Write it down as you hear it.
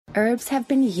Herbs have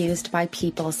been used by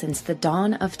people since the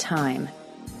dawn of time.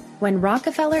 When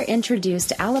Rockefeller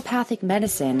introduced allopathic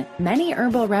medicine, many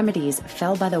herbal remedies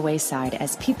fell by the wayside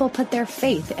as people put their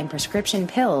faith in prescription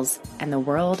pills, and the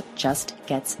world just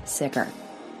gets sicker.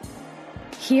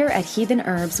 Here at Heathen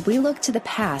Herbs, we look to the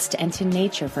past and to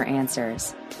nature for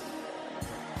answers.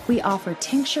 We offer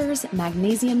tinctures,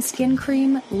 magnesium skin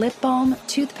cream, lip balm,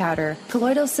 tooth powder,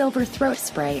 colloidal silver throat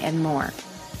spray, and more.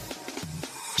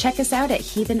 Check us out at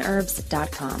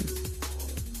heathenherbs.com.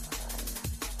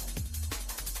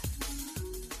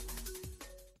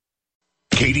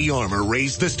 Katie Armor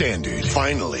raised the standard.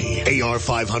 Finally,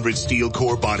 AR-500 steel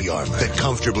core body armor that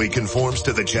comfortably conforms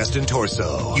to the chest and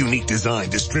torso. Unique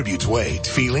design distributes weight,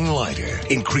 feeling lighter,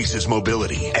 increases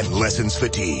mobility, and lessens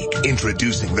fatigue.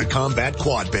 Introducing the Combat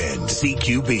Quad Bend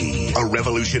CQB, a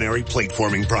revolutionary plate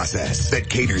forming process that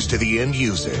caters to the end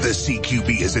user. The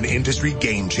CQB is an industry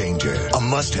game changer, a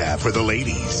must-have for the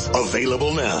ladies.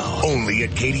 Available now, only at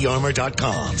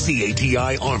KatieArmor.com.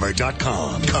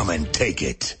 CATIArmor.com. Come and take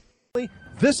it.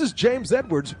 This is James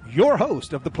Edwards, your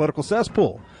host of the Political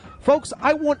Cesspool. Folks,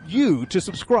 I want you to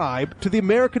subscribe to the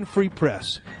American Free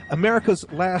Press, America's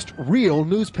last real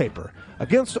newspaper.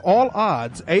 Against all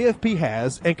odds, AFP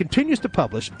has and continues to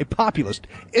publish a populist,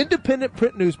 independent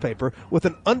print newspaper with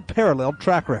an unparalleled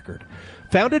track record.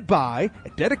 Founded by a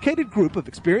dedicated group of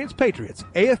experienced patriots,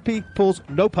 AFP pulls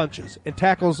no punches and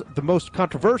tackles the most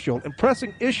controversial and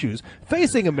pressing issues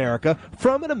facing America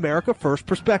from an America First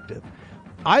perspective.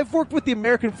 I've worked with the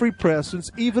American Free Press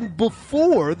since even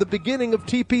before the beginning of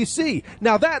TPC.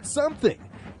 Now that's something.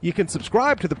 You can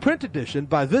subscribe to the print edition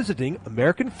by visiting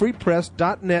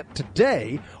AmericanFreePress.net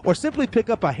today, or simply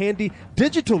pick up a handy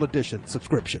digital edition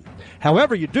subscription.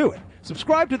 However you do it,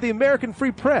 subscribe to the American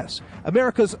Free Press,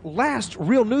 America's last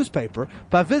real newspaper,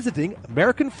 by visiting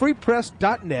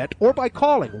AmericanFreePress.net or by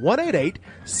calling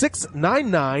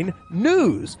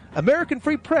 1-888-699-NEWS,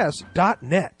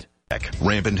 AmericanFreePress.net.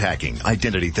 Rampant hacking,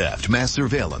 identity theft, mass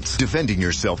surveillance. Defending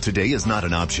yourself today is not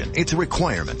an option. It's a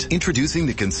requirement. Introducing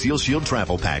the Conceal Shield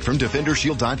Travel Pack from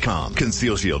DefenderShield.com.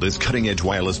 Conceal Shield is cutting-edge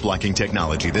wireless blocking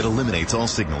technology that eliminates all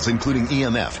signals, including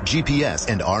EMF, GPS,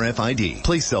 and RFID.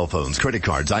 Place cell phones, credit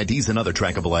cards, IDs, and other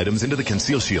trackable items into the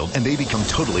Conceal Shield, and they become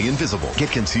totally invisible.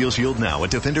 Get Conceal Shield now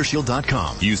at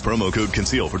DefenderShield.com. Use promo code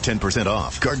CONCEAL for 10%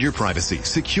 off. Guard your privacy,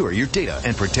 secure your data,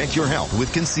 and protect your health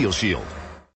with Conceal Shield.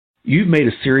 You've made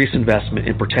a serious investment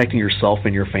in protecting yourself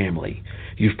and your family.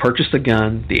 You've purchased the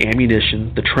gun, the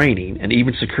ammunition, the training, and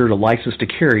even secured a license to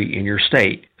carry in your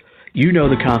state. You know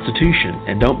the Constitution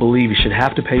and don't believe you should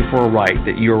have to pay for a right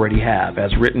that you already have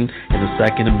as written in the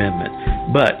Second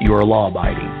Amendment, but you are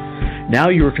law-abiding. Now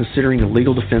you are considering the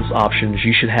legal defense options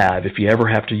you should have if you ever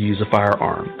have to use a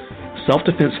firearm.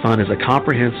 Self-Defense Fund is a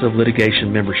comprehensive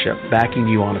litigation membership backing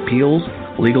you on appeals,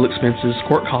 legal expenses,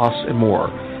 court costs, and more.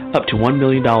 Up to $1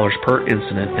 million per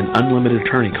incident and unlimited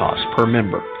attorney costs per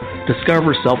member.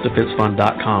 Discover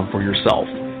selfdefensefund.com for yourself.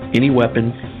 Any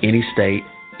weapon, any state,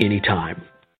 any time.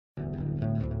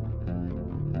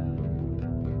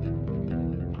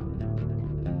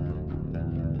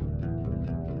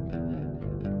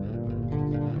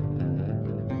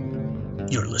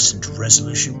 You're listening to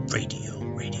Resolution Radio.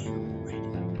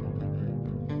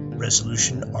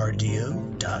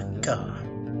 ResolutionRDO.com.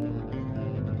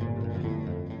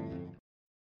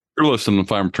 You're listening to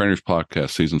Firearm Trainers Podcast,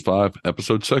 Season 5,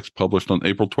 Episode 6, published on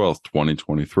April 12th,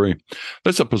 2023.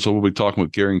 This episode, we'll be talking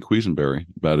with Gary Quisenberry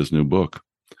about his new book.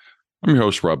 I'm your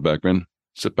host, Rob Beckman.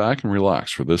 Sit back and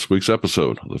relax for this week's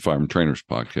episode of the Firearm Trainers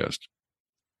Podcast.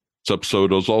 This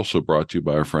episode is also brought to you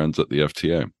by our friends at the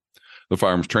FTA, the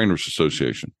Firearms Trainers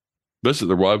Association. Visit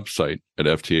their website at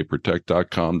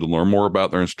ftaprotect.com to learn more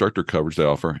about their instructor coverage they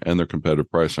offer and their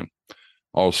competitive pricing.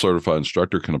 All certified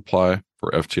instructor can apply for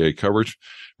FTA coverage.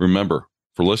 Remember,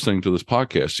 for listening to this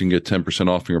podcast, you can get 10%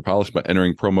 off your policy by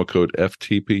entering promo code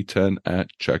FTP10 at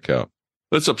checkout.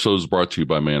 This episode is brought to you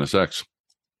by Manus X.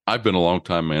 I've been a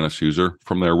long-time Manus user,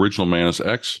 from their original Manus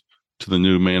X to the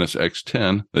new Manus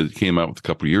X10 that came out with a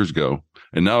couple of years ago,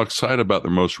 and now excited about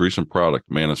their most recent product,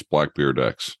 Manus Blackbeard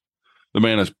X. The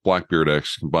Manus Blackbeard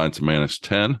X combines the Manus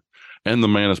 10 and the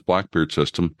Manus Blackbeard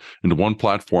system into one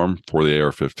platform for the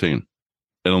AR-15.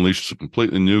 It unleashes a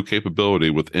completely new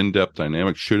capability with in-depth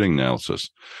dynamic shooting analysis,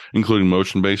 including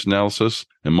motion-based analysis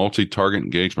and multi-target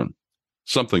engagement,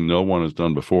 something no one has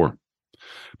done before.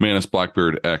 Manus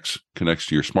Blackbeard X connects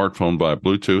to your smartphone via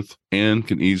Bluetooth and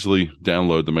can easily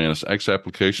download the Manus X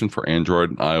application for Android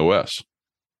and iOS.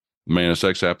 The Manus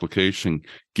X application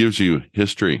gives you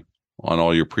history on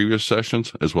all your previous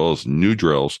sessions, as well as new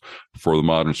drills for the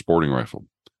modern sporting rifle.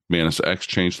 Manus X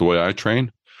changed the way I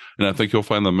train, And I think you'll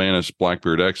find the Manus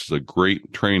Blackbeard X is a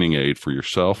great training aid for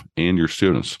yourself and your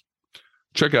students.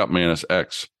 Check out Manus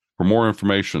X for more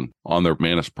information on their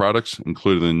Manus products,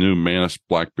 including the new Manus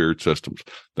Blackbeard systems.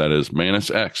 That is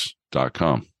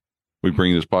manusx.com. We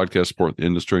bring this podcast to support the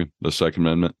industry, the Second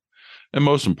Amendment, and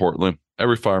most importantly,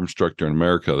 every firearm instructor in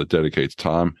America that dedicates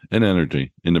time and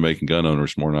energy into making gun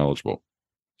owners more knowledgeable.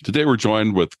 Today, we're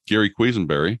joined with Gary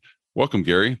Quisenberry. Welcome,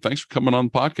 Gary. Thanks for coming on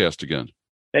the podcast again.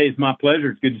 Hey, it's my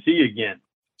pleasure. It's good to see you again.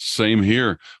 Same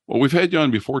here. Well, we've had you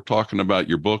on before talking about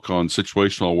your book on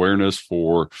situational awareness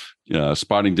for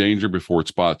spotting danger before it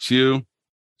spots you,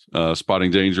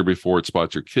 spotting danger before it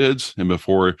spots your kids, and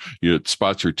before it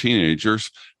spots your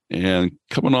teenagers. And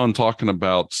coming on talking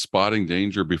about spotting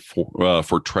danger before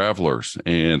for travelers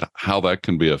and how that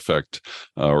can be effective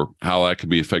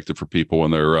for people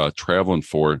when they're traveling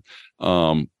for it.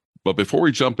 But before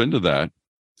we jump into that,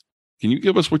 can you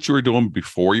give us what you were doing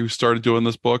before you started doing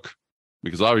this book?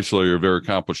 Because obviously you're a very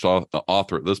accomplished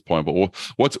author at this point. But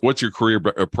what's your career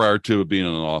prior to being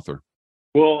an author?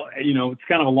 Well, it's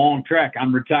kind of a long trek.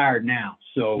 I'm retired now,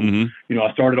 so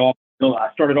I started off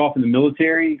in the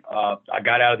military. I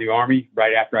got out of the Army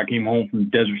right after I came home from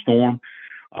Desert Storm.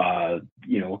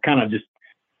 Kind of just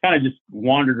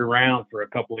wandered around for a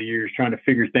couple of years trying to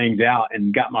figure things out,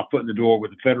 and got my foot in the door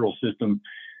with the federal system.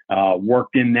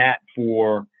 Worked in that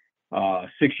for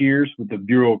 6 years with the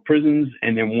Bureau of Prisons,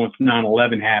 and then once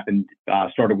 9/11 happened,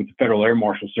 started with the Federal Air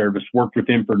Marshal Service. Worked with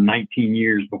them for 19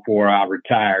 years before I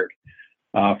retired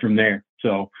from there.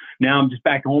 So now I'm just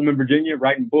back home in Virginia,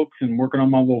 writing books and working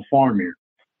on my little farm here.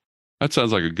 That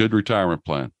sounds like a good retirement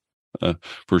plan,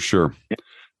 for sure.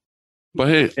 But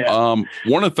hey,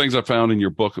 one of the things I found in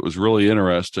your book that was really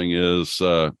interesting is,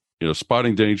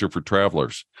 spotting danger for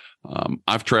travelers.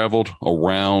 I've traveled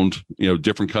around,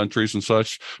 different countries and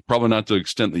such, probably not to the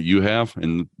extent that you have,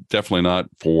 and definitely not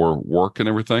for work and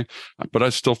everything. But I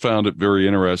still found it very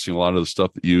interesting, a lot of the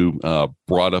stuff that you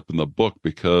brought up in the book,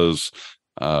 because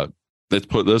let's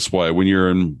put it this way, when you're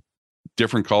in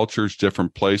different cultures,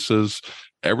 different places,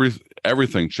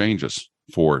 everything changes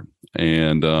for it.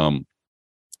 And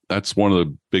that's one of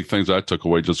the big things I took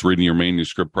away just reading your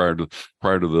manuscript prior to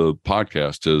the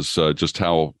podcast, is just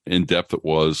how in depth it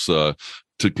was to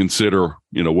consider,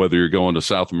 whether you're going to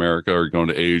South America or going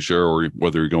to Asia, or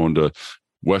whether you're going to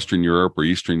Western Europe or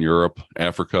Eastern Europe,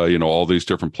 Africa, all these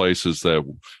different places that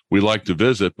we like to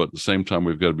visit, but at the same time,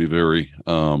 we've got to be very,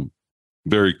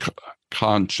 very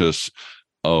conscious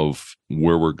of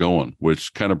where we're going,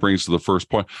 which kind of brings to the first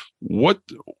point.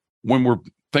 When we're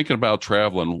thinking about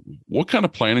traveling, what kind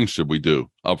of planning should we do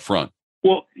up front?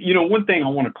 Well, one thing I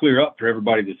want to clear up for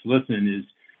everybody that's listening is,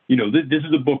 this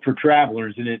is a book for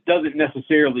travelers, and it's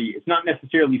not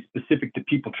necessarily specific to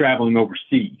people traveling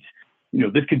overseas.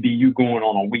 This could be you going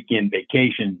on a weekend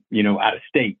vacation, out of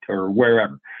state or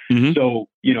wherever. Mm-hmm. So,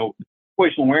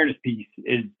 situational awareness piece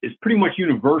is pretty much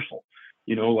universal.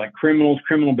 Like criminal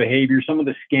behavior, some of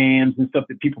the scams and stuff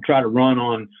that people try to run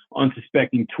on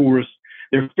unsuspecting tourists,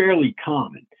 they're fairly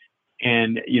common,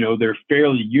 and, they're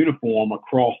fairly uniform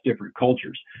across different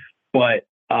cultures. But,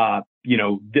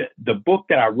 the book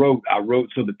that I wrote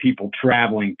so that people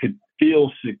traveling could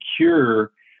feel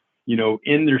secure,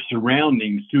 in their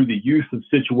surroundings through the use of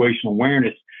situational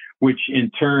awareness, which in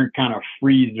turn kind of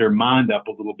frees their mind up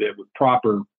a little bit with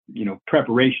proper,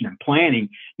 preparation and planning.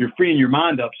 You're freeing your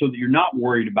mind up so that you're not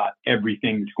worried about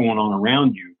everything that's going on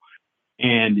around you,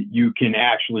 and you can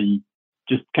actually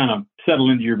just kind of settle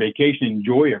into your vacation and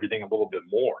enjoy everything a little bit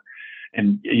more.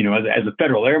 And, as a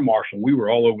federal air marshal, we were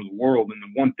all over the world. And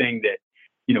the one thing that,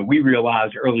 we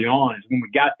realized early on is when we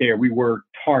got there, we were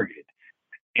targeted.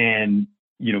 And,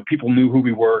 people knew who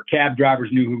we were. Cab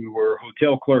drivers knew who we were.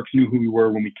 Hotel clerks knew who we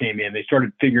were when we came in. They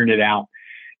started figuring it out.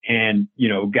 And,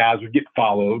 guys would get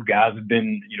followed. Guys have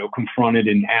been, confronted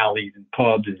in alleys and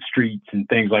pubs and streets and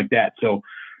things like that. So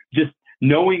just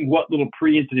knowing what little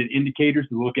pre-incident indicators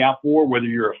to look out for, whether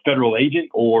you're a federal agent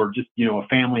or just, a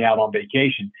family out on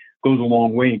vacation, goes a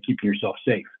long way in keeping yourself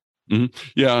safe. Mm-hmm.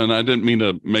 Yeah. And I didn't mean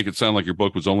to make it sound like your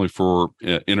book was only for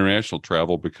international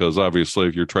travel, because obviously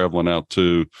if you're traveling out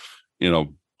to,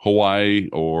 Hawaii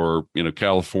or,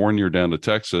 California or down to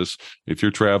Texas, if you're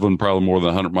traveling probably more than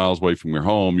 100 miles away from your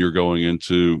home, you're going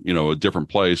into, a different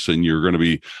place, and you're going to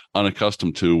be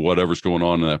unaccustomed to whatever's going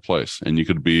on in that place. And you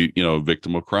could be, a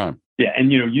victim of crime. Yeah.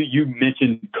 And, you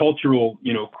mentioned cultural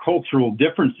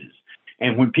differences.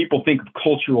 And when people think of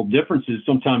cultural differences,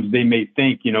 sometimes they may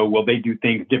think, they do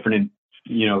things different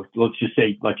in, let's just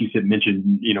say, like you said,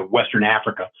 mentioned, Western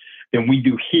Africa than we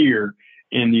do here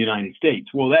in the United States.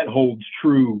 Well, that holds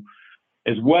true,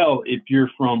 as well if you're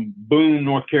from Boone,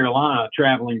 North Carolina,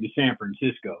 traveling to San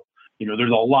Francisco.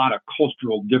 There's a lot of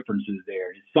cultural differences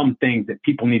there. Some things that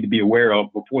people need to be aware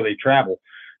of before they travel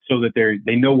so that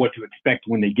they know what to expect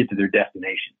when they get to their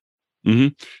destination. Mm-hmm.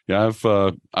 Yeah,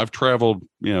 I've traveled,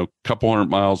 a couple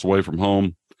 100 miles away from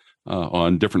home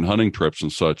on different hunting trips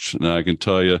and such. And I can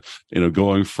tell you,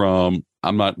 going from,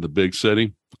 I'm not in the big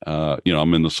city,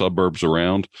 I'm in the suburbs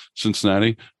around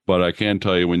Cincinnati, but I can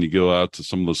tell you when you go out to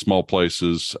some of the small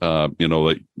places,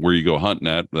 like where you go hunting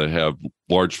at, that have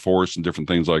large forests and different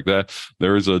things like that,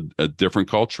 there is a different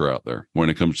culture out there when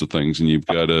it comes to things, and you've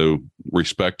got to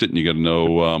respect it, and you got to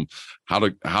know how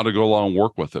to go along and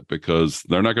work with it, because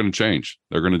they're not going to change.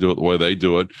 They're going to do it the way they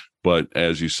do it. But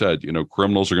as you said,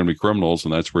 criminals are going to be criminals,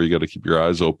 and that's where you got to keep your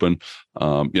eyes open.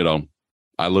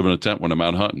 I live in a tent when I'm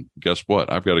out hunting. Guess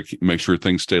what? I've got to make sure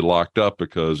things stay locked up,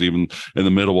 because even in the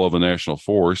middle of a national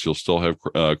forest, you'll still have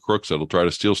crooks that'll try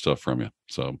to steal stuff from you.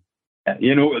 So,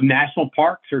 national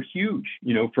parks are huge,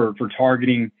 for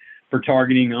targeting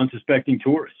unsuspecting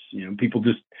tourists. People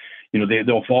just,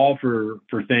 they'll fall for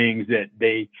things that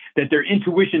their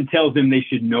intuition tells them they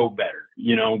should know better,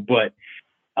 but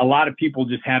a lot of people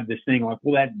just have this thing like,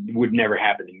 well, that would never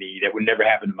happen to me. That would never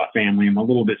happen to my family. I'm a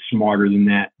little bit smarter than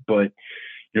that. But,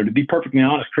 to be perfectly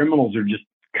honest, criminals are just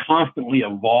constantly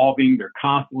evolving. They're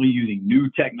constantly using new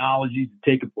technologies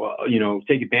to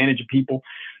take advantage of people.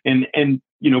 And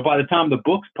by the time the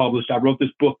book's published, I wrote this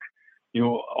book,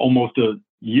 almost a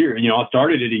year. I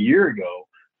started it a year ago.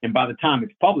 And by the time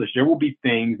it's published, there will be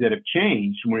things that have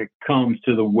changed when it comes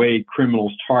to the way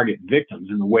criminals target victims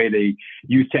and the way they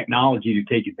use technology to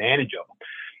take advantage of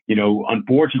them.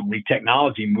 Unfortunately,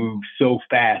 technology moves so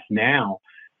fast now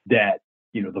that,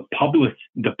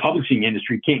 the publishing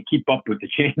industry can't keep up with the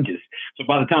changes. So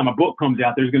by the time a book comes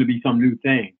out, there's going to be some new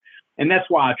thing. And that's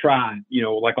why I try,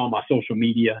 like on my social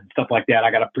media and stuff like that.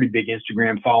 I got a pretty big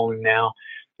Instagram following now.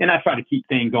 And I try to keep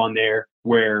things on there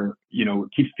where,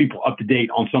 it keeps people up to date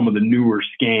on some of the newer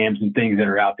scams and things that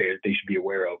are out there that they should be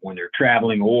aware of when they're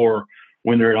traveling or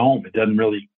when they're at home. It doesn't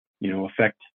really,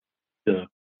 affect the,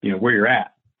 where you're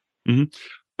at. Mm-hmm.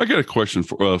 I got a question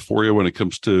for you when it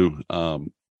comes to,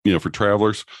 for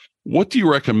travelers. What do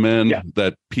you recommend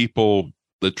that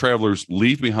travelers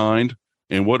leave behind,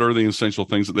 and what are the essential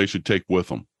things that they should take with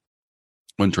them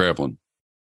when traveling?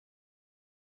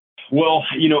 Well,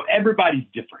 everybody's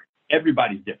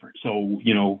different. So,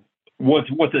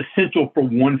 what's essential for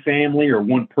one family or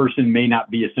one person may not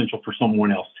be essential for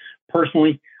someone else.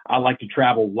 Personally, I like to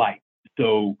travel light.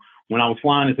 So when I was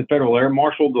flying as a federal air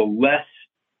marshal, the less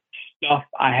stuff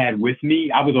I had with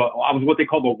me, I was what they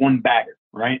call the one bagger,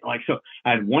 right? Like, so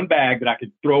I had one bag that I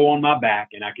could throw on my back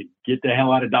and I could get the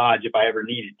hell out of Dodge if I ever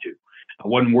needed to. I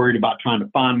wasn't worried about trying to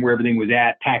find where everything was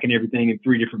at, packing everything in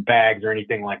 3 different bags or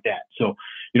anything like that. So,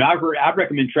 I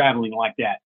recommend traveling like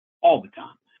that all the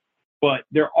time. But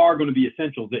there are going to be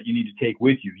essentials that you need to take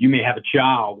with you. You may have a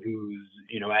child who's,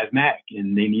 asthmatic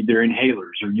and they need their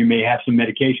inhalers, or you may have some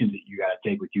medications that you got to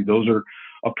take with you. Those are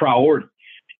a priority.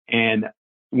 And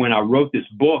when I wrote this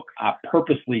book, I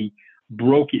purposely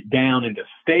broke it down into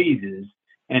phases,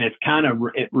 and it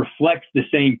reflects the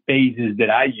same phases that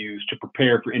I used to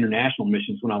prepare for international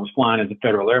missions when I was flying as a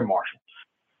federal air marshal.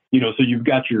 So you've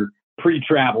got your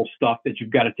pre-travel stuff that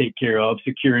you've got to take care of,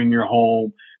 securing your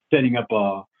home, setting up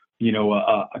a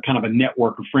kind of a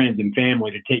network of friends and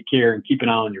family to take care and keep an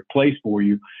eye on your place for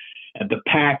you. And the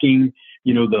packing,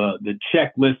 the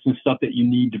checklists and stuff that you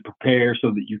need to prepare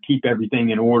so that you keep everything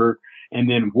in order. And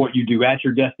then what you do at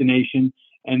your destination,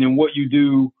 and then what you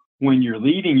do when you're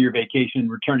leaving your vacation,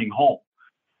 returning home.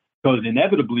 Because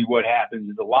inevitably what happens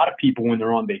is a lot of people, when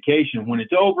they're on vacation, when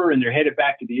it's over and they're headed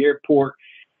back to the airport,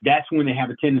 that's when they have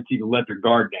a tendency to let their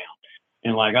guard down.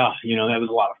 And like, that was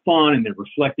a lot of fun. And they're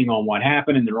reflecting on what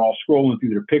happened, and they're all scrolling through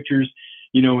their pictures.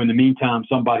 In the meantime,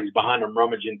 somebody's behind them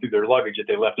rummaging through their luggage that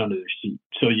they left under their seat.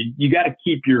 So you got to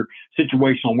keep your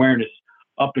situational awareness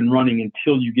up and running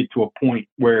until you get to a point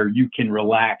where you can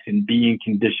relax and be in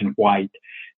condition white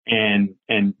and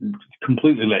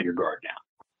completely let your guard down.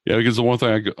 Yeah, because the one thing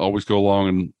I always go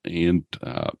along and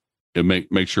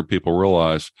make sure people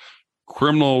realize,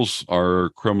 criminals are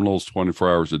criminals 24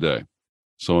 hours a day.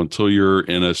 So until you're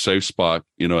in a safe spot,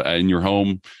 in your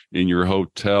home, in your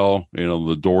hotel,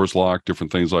 the doors locked,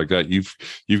 different things like that,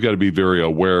 you've got to be very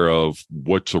aware of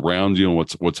what's around you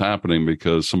and what's happening,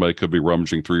 because somebody could be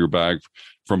rummaging through your bag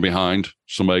from behind.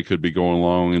 Somebody could be going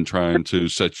along and trying to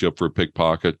set you up for a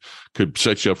pickpocket, could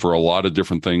set you up for a lot of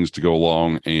different things to go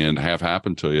along and have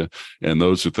happen to you. And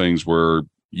those are things where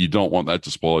you don't want that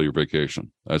to spoil your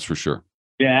vacation. That's for sure.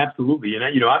 Yeah, absolutely. And, I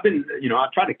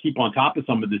try to keep on top of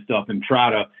some of this stuff and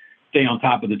try to, stay on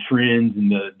top of the trends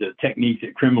and the techniques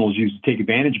that criminals use to take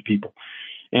advantage of people.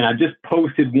 And I just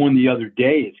posted one the other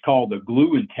day. It's called the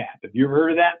glue and tap. Have you ever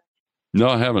heard of that? No,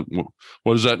 I haven't.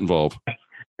 What does that involve?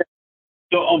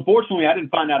 So unfortunately, I didn't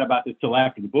find out about this till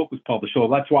after the book was published. So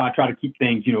that's why I try to keep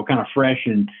things, kind of fresh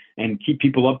and keep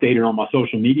people updated on my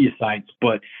social media sites.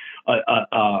 But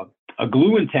a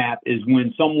glue and tap is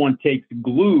when someone takes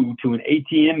glue to an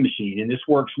ATM machine, and this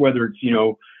works whether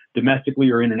it's, domestically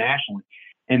or internationally,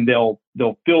 and they'll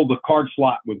fill the card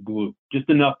slot with glue, just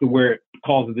enough to where it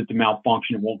causes it to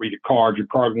malfunction. It won't read a card. Your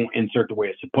card won't insert the way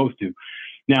it's supposed to.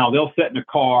 Now, they'll sit in a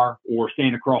car or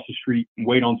stand across the street and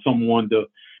wait on someone to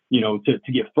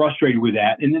get frustrated with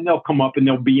that. And then they'll come up and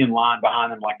they'll be in line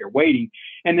behind them like they're waiting.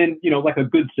 And then, like a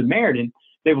good Samaritan,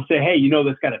 they will say, hey,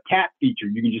 that's got a tap feature.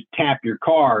 You can just tap your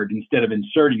card instead of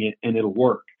inserting it and it'll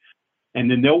work. And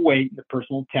then they'll wait. The person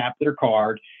will tap their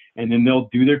card and then they'll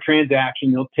do their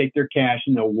transaction. They'll take their cash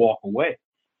and they'll walk away.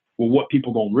 Well, what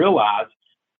people don't realize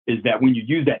is that when you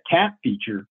use that tap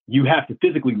feature, you have to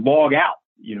physically log out.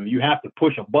 You have to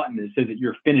push a button that says that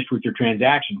you're finished with your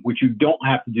transaction, which you don't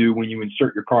have to do when you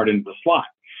insert your card into the slot.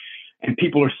 And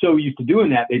people are so used to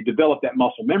doing that, they've developed that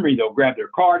muscle memory. They'll grab their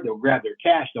card, they'll grab their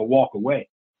cash, they'll walk away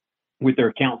with their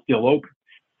account still open.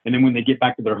 And then when they get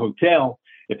back to their hotel,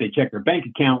 if they check their bank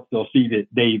accounts, they'll see that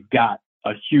they've got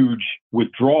a huge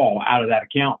withdrawal out of that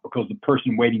account because the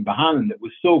person waiting behind them that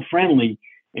was so friendly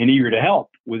and eager to help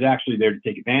was actually there to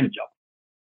take advantage of.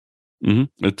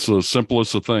 Mm-hmm. It's the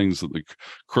simplest of things that the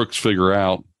crooks figure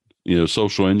out,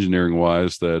 social engineering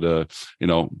wise, that,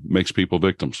 makes people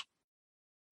victims.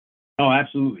 Oh,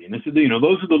 absolutely. And this is,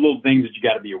 those are the little things that you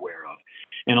got to be aware of.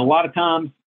 And a lot of times,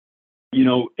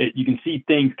 you can see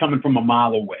things coming from a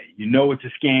mile away. It's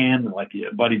a scam. Like,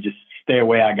 buddy, just stay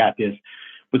away. I got this.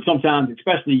 But sometimes,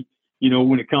 especially,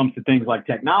 when it comes to things like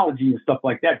technology and stuff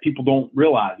like that, people don't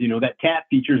realize, that tap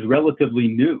feature is relatively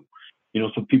new.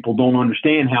 So people don't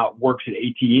understand how it works at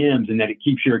ATMs and that it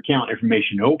keeps your account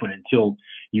information open until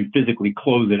you physically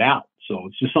close it out. So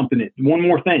it's just something one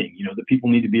more thing, that people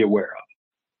need to be aware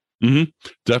of. Mm-hmm.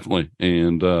 Definitely.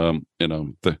 And,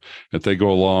 if they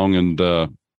go along and,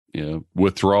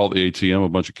 withdraw the ATM, a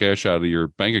bunch of cash out of your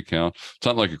bank account, it's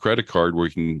not like a credit card where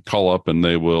you can call up and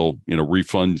they will,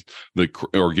 refund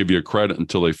or give you a credit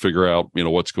until they figure out,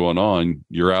 what's going on.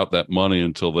 You're out that money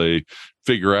until they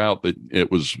figure out that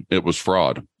it was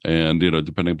fraud. And,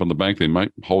 depending upon the bank, they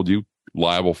might hold you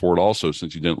liable for it also,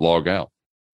 since you didn't log out.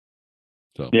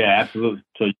 So, yeah, absolutely.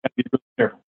 So you have to be really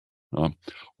careful.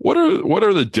 What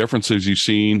are the differences you've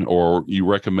seen or you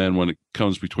recommend when it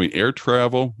comes between air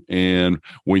travel and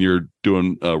when you're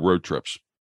doing road trips?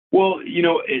 Well,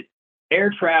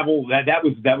 air travel, that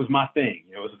was my thing.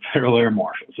 As a federal air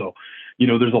marshal. So,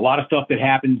 there's a lot of stuff that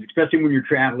happens, especially when you're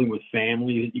traveling with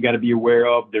family, that you got to be aware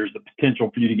of. There's the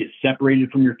potential for you to get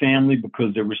separated from your family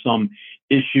because there was some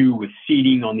issue with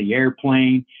seating on the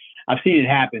airplane. I've seen it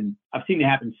happen. I've seen it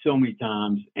happen so many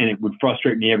times, and it would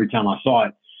frustrate me every time I saw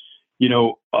it.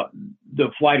 The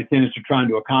flight attendants are trying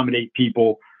to accommodate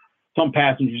people. Some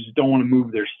passengers don't want to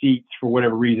move their seats for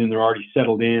whatever reason. They're already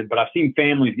settled in. But I've seen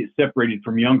families get separated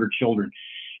from younger children.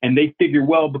 And they figure,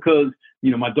 well, because,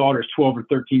 my daughter's 12 or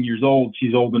 13 years old,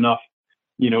 she's old enough,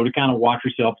 to kind of watch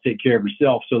herself, take care of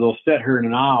herself. So they'll set her in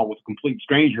an aisle with a complete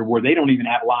stranger where they don't even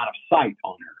have a line of sight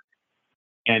on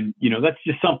her. And, that's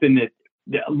just something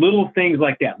that little things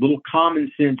like that, little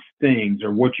common sense things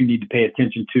are what you need to pay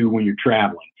attention to when you're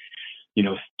traveling.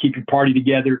 Keep your party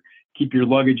together, keep your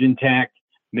luggage intact,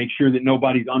 make sure that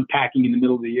nobody's unpacking in the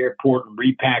middle of the airport and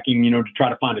repacking, to try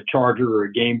to find a charger or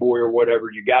a Game Boy or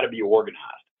whatever. You got to be organized.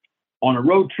 On a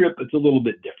road trip, it's a little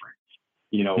bit different.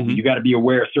 Mm-hmm. You got to be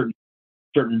aware of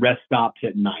certain rest stops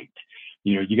at night.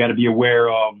 You got to be aware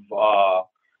of,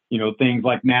 things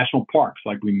like national parks,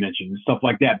 like we mentioned, and stuff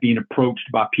like that, being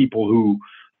approached by people who,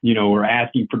 are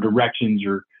asking for directions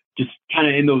or just kind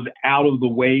of in those out of the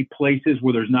way places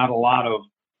where there's not a lot of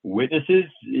witnesses.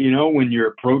 When you're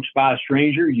approached by a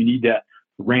stranger, you need to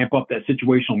ramp up that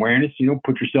situational awareness,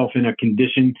 put yourself in a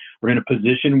condition or in a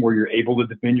position where you're able to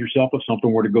defend yourself if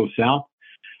something were to go south.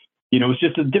 It's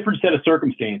just a different set of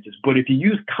circumstances. But if you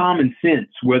use common sense,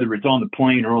 whether it's on the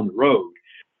plane or on the road,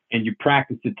 and you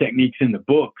practice the techniques in the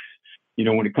books,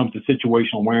 when it comes to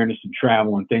situational awareness and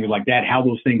travel and things like that, how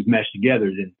those things mesh together,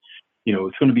 then,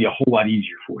 it's going to be a whole lot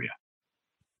easier for you.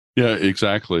 Yeah,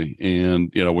 exactly.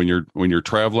 And, when you're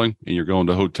traveling and you're going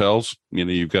to hotels,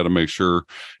 you've got to make sure,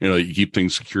 you keep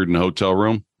things secured in the hotel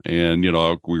room. And,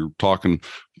 we were talking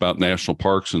about national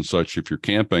parks and such. If you're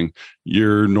camping,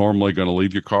 you're normally going to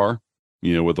leave your car,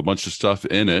 with a bunch of stuff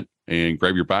in it. and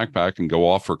grab your backpack and go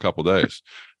off for a couple of days.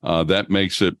 That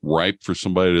makes it ripe for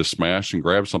somebody to smash and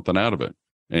grab something out of it.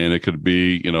 And it could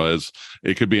be,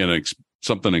 it could be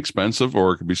something expensive,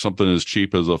 or it could be something as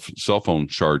cheap as a cell phone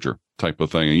charger type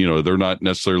of thing. And, they're not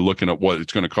necessarily looking at what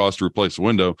it's going to cost to replace the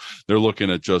window. They're looking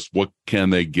at just what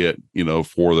can they get,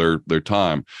 for their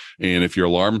time. And if your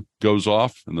alarm goes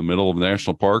off in the middle of a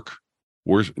national park,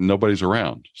 nobody's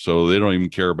around. So they don't even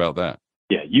care about that.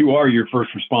 Yeah, you are your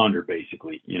first responder,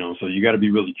 basically, so you got to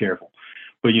be really careful.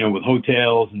 But, with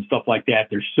hotels and stuff like that,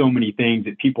 there's so many things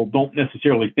that people don't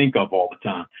necessarily think of all the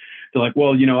time. They're like,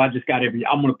 well, I just got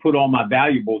I'm going to put all my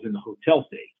valuables in the hotel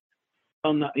safe.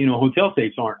 Hotel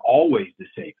safes aren't always the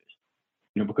safest,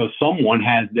 because someone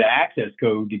has the access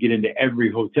code to get into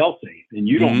every hotel safe, and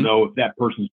you don't know if that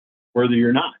person's worthy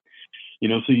or not.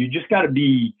 So you just got to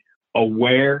be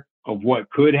aware of what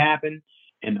could happen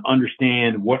and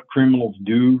understand what criminals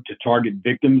do to target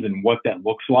victims and what that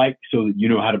looks like, so that you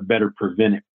know how to better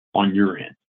prevent it on your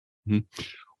end. Mm-hmm.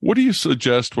 What do you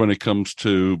suggest when it comes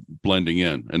to blending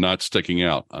in and not sticking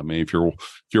out? I mean, if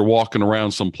you're walking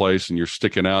around someplace and you're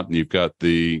sticking out and you've got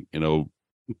the,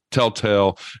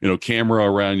 telltale, camera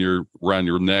around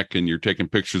your neck, and you're taking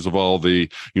pictures of all the,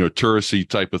 touristy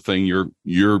type of thing,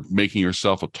 you're making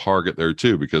yourself a target there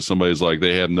too, because somebody's like,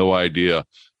 they have no idea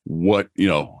what,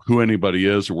 who anybody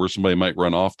is or where somebody might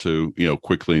run off to,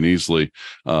 quickly and easily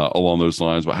along those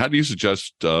lines. But how do you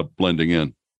suggest blending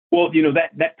in? Well,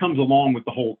 that comes along with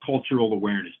the whole cultural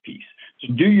awareness piece.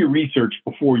 So do your research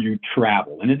before you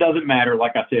travel. And it doesn't matter,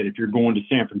 like I said, if you're going to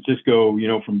San Francisco,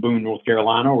 from Boone, North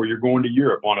Carolina, or you're going to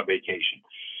Europe on a vacation.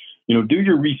 Do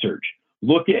your research.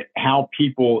 Look at how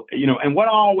people, and what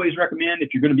I always recommend,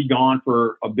 if you're going to be gone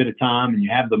for a bit of time and you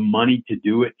have the money to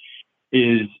do it,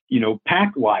 is,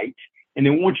 pack light. And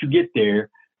then once you get there,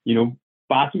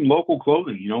 buy some local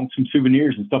clothing, some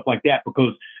souvenirs and stuff like that,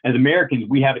 because as Americans,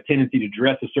 we have a tendency to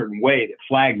dress a certain way that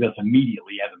flags us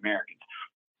immediately as Americans.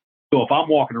 So if I'm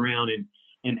walking around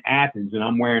in Athens and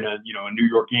I'm wearing a New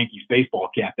York Yankees baseball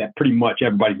cap, that pretty much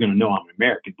everybody's going to know I'm an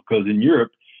American, because in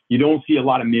Europe, you don't see a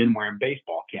lot of men wearing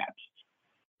baseball caps,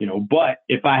 but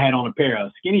if I had on a pair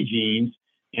of skinny jeans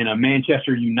and a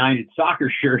Manchester United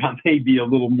soccer shirt, I may be a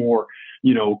little more,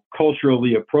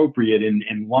 culturally appropriate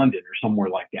in London or somewhere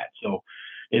like that. So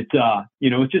it's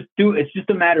just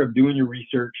a matter of doing your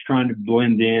research, trying to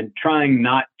blend in, trying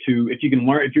not to, if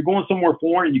you're going somewhere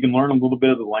foreign and you can learn a little bit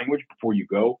of the language before you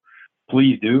go,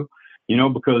 please do,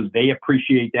 because they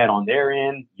appreciate that on their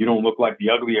end. You don't look like the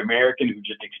ugly American who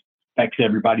just expects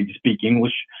everybody to speak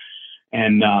English.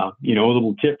 And, a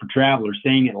little tip for travelers,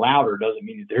 saying it louder doesn't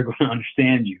mean that they're going to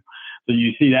understand you. So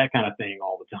you see that kind of thing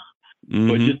all the time. Mm-hmm.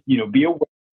 But just,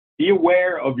 be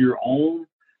aware of your own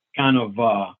kind of,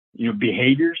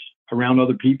 behaviors around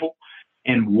other people,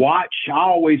 and watch. I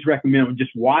always recommend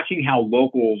just watching how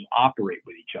locals operate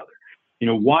with each other.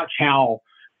 Watch how,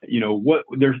 what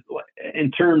there's in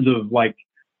terms of like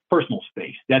personal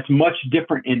space. That's much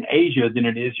different in Asia than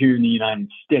it is here in the United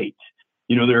States.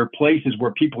 There are places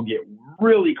where people get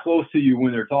really close to you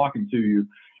when they're talking to you,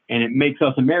 and it makes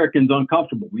us Americans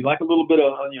uncomfortable. We like a little bit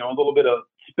of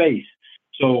space.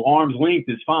 So arm's length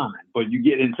is fine, but you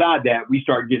get inside that, we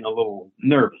start getting a little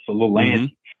nervous, a little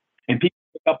antsy, and people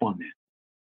pick up on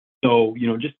that. So,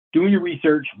 just doing your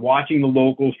research, watching the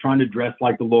locals, trying to dress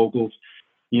like the locals,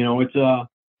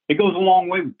 it goes a long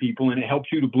way with people, and it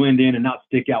helps you to blend in and not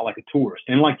stick out like a tourist.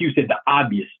 And like you said, the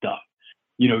obvious stuff,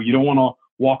 you don't want to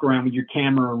walk around with your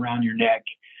camera around your neck,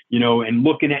 and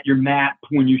looking at your map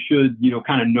when you should,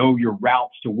 kind of know your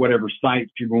routes to whatever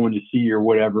sites you're going to see or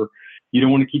whatever. You don't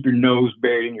want to keep your nose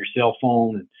buried in your cell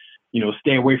phone, and,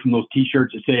 stay away from those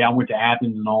T-shirts that say I went to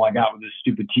Athens and all I got was this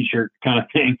stupid T-shirt kind of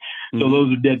thing. So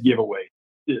those are dead giveaways.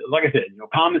 Like I said,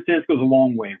 common sense goes a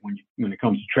long way when it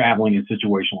comes to traveling and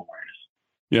situational awareness.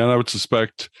 Yeah, and I would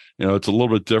suspect, it's a little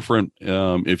bit different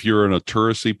if you're in a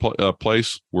touristy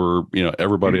place where,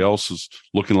 everybody else is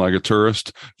looking like a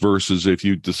tourist, versus if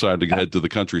you decide to head to the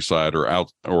countryside or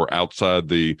outside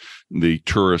the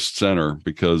tourist center,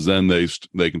 because then they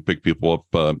can pick people up,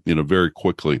 very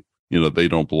quickly. They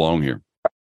don't belong here.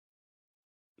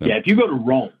 Yeah, if you go to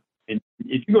Rome and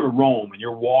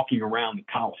you're walking around the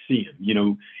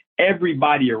Colosseum,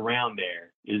 everybody around there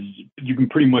you can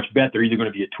pretty much bet they're either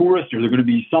going to be a tourist or they're going to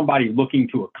be somebody looking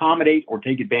to accommodate or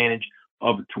take advantage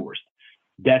of a tourist.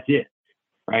 That's it,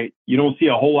 right? You don't see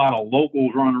a whole lot of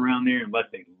locals running around there unless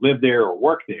they live there or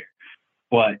work there.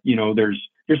 But, there's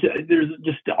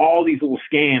just all these little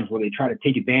scams where they try to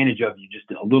take advantage of you just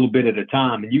a little bit at a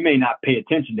time. And you may not pay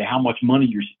attention to how much money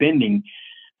you're spending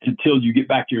until you get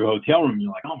back to your hotel room.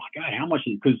 You're like, oh my God, how much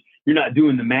is it? Because you're not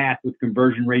doing the math with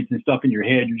conversion rates and stuff in your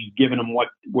head. You're just giving them what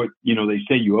they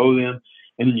say you owe them.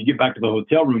 And then you get back to the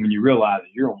hotel room and you realize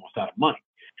you're almost out of money.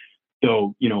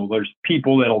 So, there's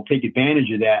people that'll take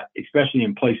advantage of that, especially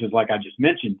in places like I just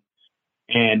mentioned.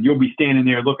 And you'll be standing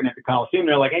there looking at the Coliseum.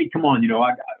 They're like, hey, come on,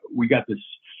 we got this,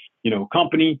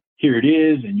 company. Here it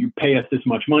is. And you pay us this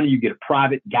much money. You get a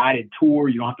private guided tour.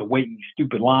 You don't have to wait in these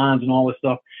stupid lines and all this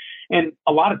stuff. And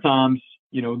a lot of times,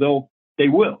 they'll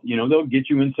get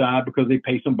you inside because they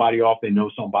pay somebody off. They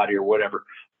know somebody or whatever.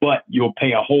 But you'll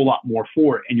pay a whole lot more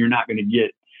for it. And you're not going to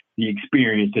get the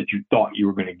experience that you thought you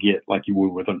were going to get like you would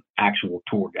with an actual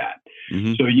tour guide.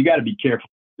 Mm-hmm. So you got to be careful.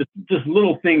 Just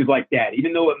little things like that,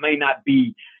 even though it may not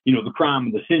be, the crime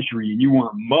of the century and you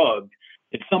weren't mugged,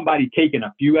 it's somebody taking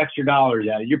a few extra dollars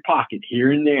out of your pocket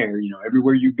here and there,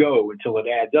 everywhere you go until it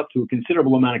adds up to a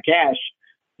considerable amount of cash,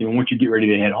 once you get ready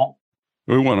to head home.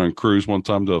 We went on a cruise one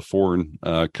time to a foreign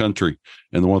country.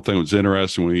 And the one thing that was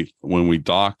interesting, when we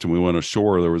docked and we went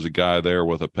ashore, there was a guy there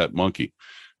with a pet monkey.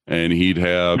 And he'd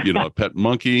have, a pet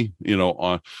monkey, he'd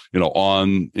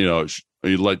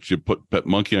let you put pet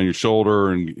monkey on your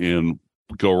shoulder and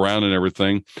go around and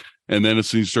everything. And then as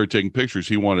soon as you started taking pictures,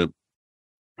 he wanted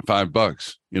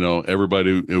 $5.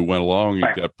 Everybody who went along, you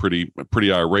got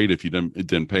pretty irate if you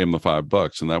didn't pay him the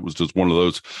 $5. And that was just one of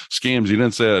those scams. He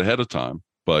didn't say it ahead of time.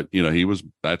 But,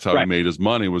 that's how he made his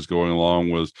money, was going along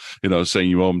was, saying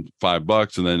you owe him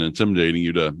 $5 and then intimidating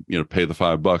you to, pay the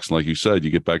 $5. And like you said,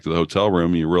 you get back to the hotel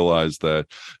room and you realize that,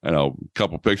 a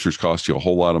couple pictures cost you a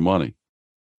whole lot of money.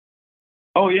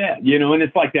 Oh, yeah. And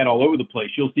it's like that all over the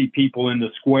place. You'll see people in the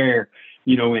square,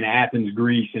 in Athens,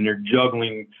 Greece, and they're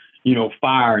juggling,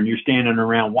 fire, and you're standing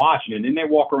around watching, and then they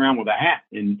walk around with a hat.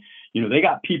 And, they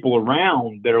got people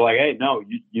around that are like, hey, no,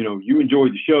 you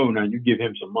enjoyed the show. Now you give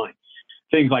him some money.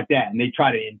 Things like that. And they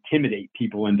try to intimidate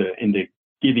people into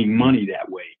giving money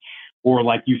that way. Or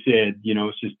like you said,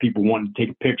 it's just people wanting to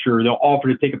take a picture. They'll offer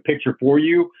to take a picture for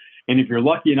you. And if you're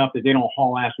lucky enough that they don't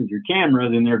haul ass with your camera,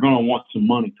 then they're going to want some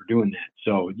money for doing that.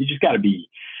 So you just got to be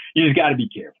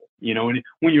careful, and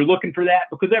when you're looking for that,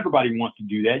 because everybody wants to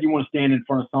do that. You want to stand in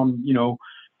front of some,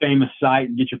 famous site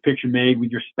and get your picture made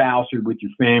with your spouse or with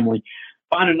your family.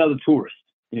 Find another tourist.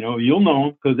 You'll know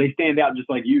them because they stand out just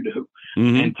like you do,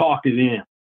 mm-hmm. and talk to them.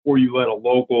 Or you let a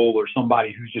local or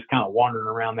somebody who's just kind of wandering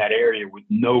around that area with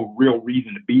no real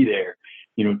reason to be there,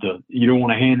 you don't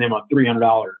want to hand them a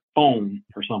 $300 phone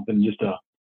or something just to.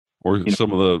 Or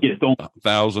some of the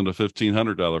 $1,000 to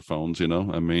 $1,500 phones,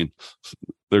 I mean,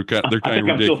 they're kind of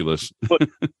ridiculous.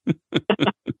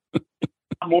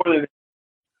 More than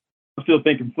I'm still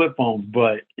thinking flip phones,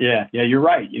 but yeah, you're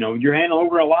right. You're handing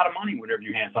over a lot of money whenever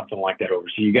you hand something like that over.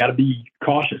 So you got to be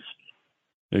cautious.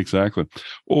 Exactly.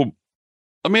 Well,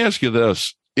 let me ask you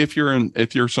this: if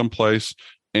you're someplace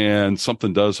and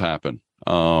something does happen,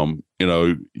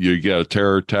 you get a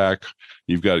terror attack,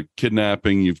 you've got a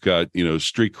kidnapping, you've got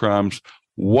street crimes.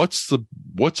 What's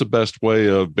the best way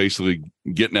of basically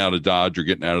getting out of Dodge or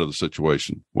getting out of the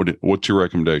situation? What's your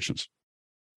recommendations?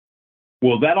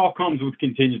 Well, that all comes with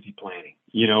contingency planning.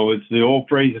 It's the old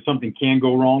phrase: if something can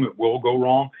go wrong, it will go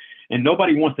wrong, and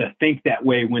nobody wants to think that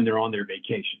way when they're on their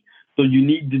vacation. So you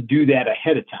need to do that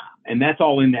ahead of time. And that's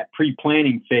all in that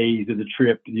pre-planning phase of the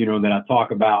trip, that I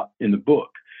talk about in the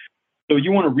book. So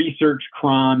you want to research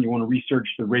crime. You want to research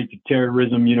the rates of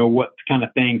terrorism, what kind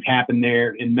of things happen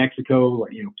there in Mexico,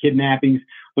 like, kidnappings.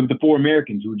 Look at the 4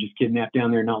 Americans who were just kidnapped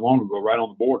down there not long ago, right on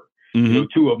the border. Mm-hmm.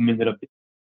 2 of them ended up.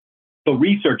 So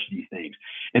research these things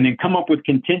and then come up with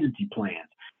contingency plans.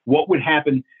 What would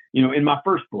happen, in my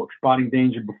first book, Spotting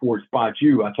Danger Before It Spots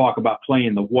You, I talk about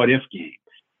playing the what if game.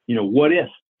 What if,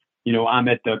 I'm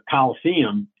at the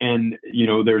Coliseum and,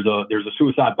 there's a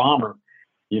suicide bomber,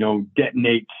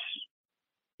 detonates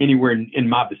anywhere in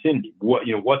my vicinity.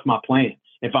 What's my plan?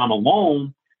 If I'm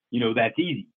alone, that's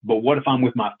easy. But what if I'm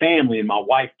with my family and my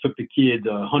wife took the kids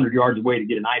 100 yards away to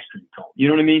get an ice cream cone? You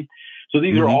know what I mean? So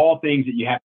these mm-hmm. are all things that you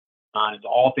have to on. It's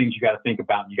all things you got to think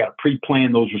about. You got to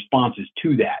pre-plan those responses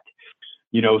to that.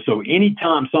 So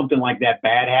anytime something like that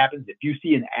bad happens, if you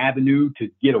see an avenue to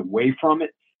get away from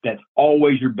it, that's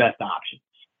always your best option,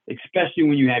 especially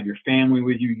when you have your family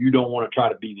with you. You don't want to try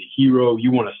to be the hero.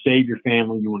 You want to save your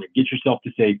family. You want to get yourself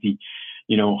to safety,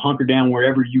 hunker down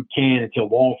wherever you can until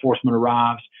law enforcement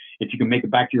arrives. If you can make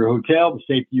it back to your hotel, the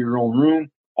safety of your own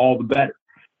room, all the better,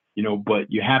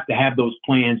 but you have to have those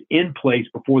plans in place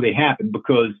before they happen,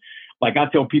 because like I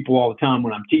tell people all the time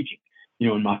when I'm teaching,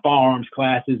 in my firearms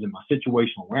classes and my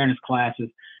situational awareness classes,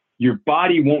 your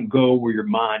body won't go where your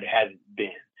mind hasn't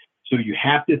been. So you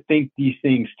have to think these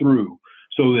things through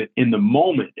so that in the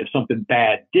moment, if something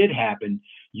bad did happen,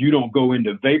 you don't go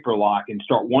into vapor lock and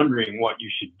start wondering what you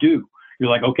should do. You're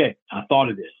like, okay, I thought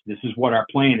of this. This is what our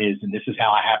plan is, and this is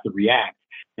how I have to react.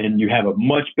 And you have a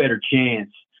much better chance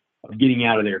of getting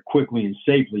out of there quickly and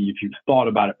safely if you've thought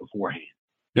about it beforehand.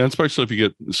 Yeah, especially if you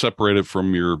get separated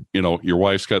from your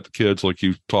wife's got the kids like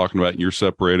you're talking about, and you're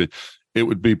separated. It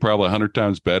would be probably 100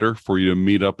 times better for you to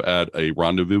meet up at a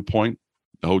rendezvous point,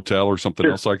 a hotel or something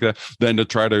else like that, than to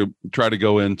try to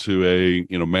go into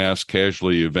a mass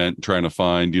casualty event trying to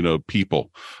find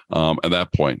people at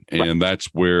that point. And that's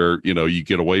where you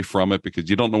get away from it, because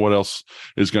you don't know what else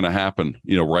is going to happen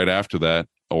right after that,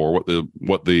 or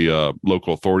what the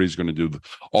local authorities are going to do,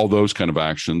 all those kind of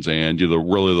actions. And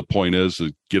really the point is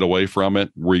to get away from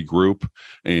it, regroup,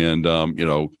 and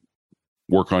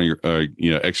work on your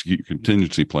execute your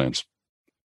contingency plans.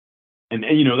 And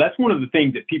that's one of the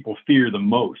things that people fear the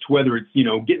most, whether it's,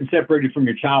 getting separated from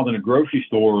your child in a grocery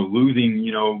store, or losing,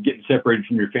 getting separated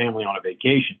from your family on a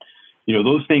vacation.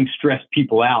 Those things stress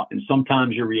people out, and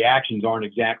sometimes your reactions aren't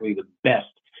exactly the best.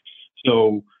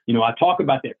 So, I talk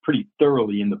about that pretty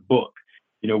thoroughly in the book.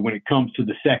 When it comes to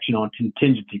the section on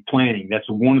contingency planning, that's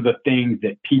one of the things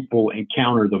that people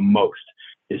encounter the most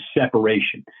is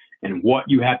separation, and what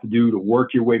you have to do to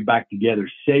work your way back together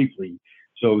safely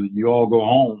so that you all go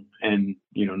home and,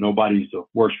 nobody's the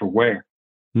worse for wear.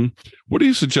 What do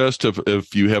you suggest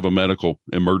if you have a medical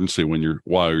emergency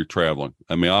while you're traveling?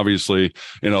 I mean, obviously,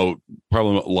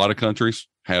 probably a lot of countries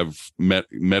have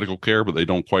medical care, but they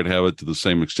don't quite have it to the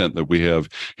same extent that we have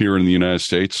here in the United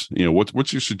States.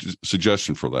 What's your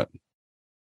suggestion for that?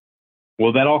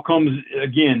 Well, that all comes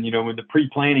again, in the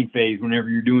pre-planning phase. Whenever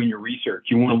you're doing your research,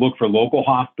 you want to look for local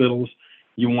hospitals.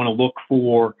 You want to look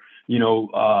for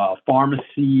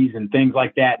pharmacies and things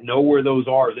like that. Know where those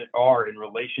are in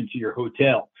relation to your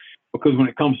hotel, because when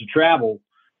it comes to travel,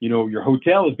 your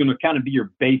hotel is going to kind of be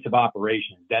your base of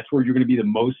operations. That's where you're going to be the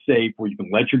most safe, where you can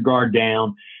let your guard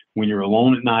down when you're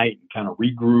alone at night and kind of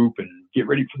regroup and get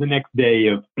ready for the next day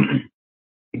of,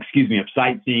 of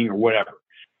sightseeing or whatever.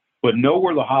 But know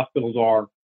where the hospitals are,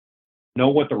 know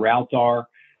what the routes are,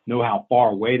 know how far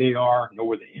away they are, know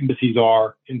where the embassies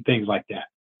are, and things like that.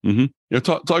 Mm-hmm. Yeah,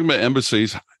 talking about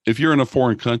embassies, if you're in a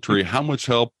foreign country, how much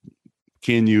help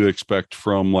can you expect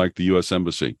from like the U.S.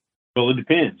 Embassy? Well, it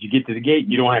depends. You get to the gate,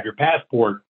 you don't have your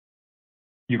passport,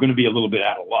 you're going to be a little bit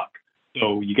out of luck.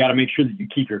 So you got to make sure that you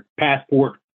keep your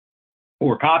passport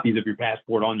or copies of your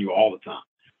passport on you all the time.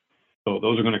 So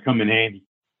those are going to come in handy.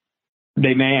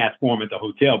 They may ask for them at the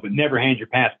hotel, but never hand your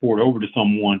passport over to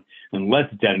someone unless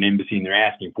it's at an embassy and they're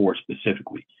asking for it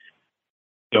specifically.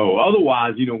 So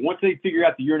otherwise, once they figure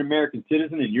out that you're an American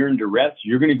citizen and you're in duress,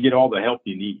 you're going to get all the help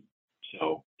you need.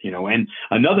 So, and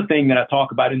another thing that I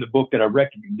talk about in the book that I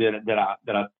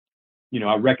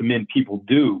recommend people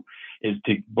do is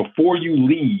to, before you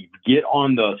leave, get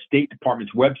on the State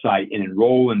Department's website and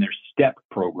enroll in their STEP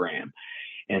program.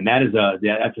 And that's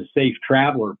a safe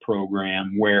traveler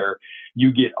program where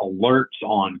you get alerts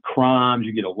on crimes,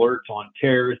 you get alerts on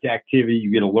terrorist activity,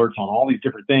 you get alerts on all these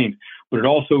different things. But it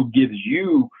also gives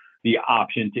you the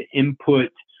option to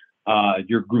input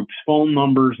your group's phone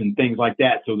numbers and things like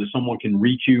that, so that someone can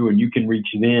reach you and you can reach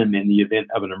them in the event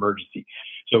of an emergency.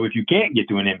 So if you can't get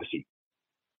to an embassy,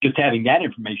 just having that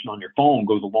information on your phone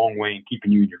goes a long way in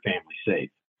keeping you and your family safe.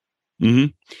 Mm-hmm.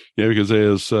 Yeah, because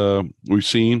as we've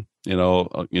seen,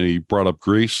 you brought up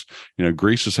Greece.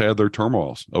 Greece has had their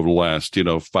turmoils over the last,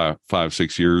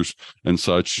 5-6 years and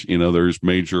such. There's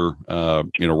major,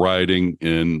 rioting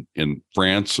in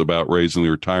France about raising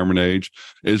the retirement age.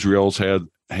 Israel's had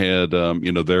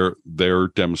their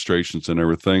demonstrations and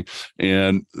everything.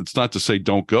 And it's not to say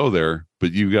don't go there,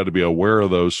 but you got to be aware of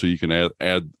those so you can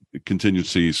add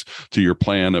contingencies to your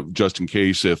plan of just in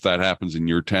case if that happens in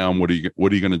your town. What are you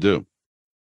going to do?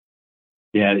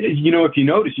 Yeah, if you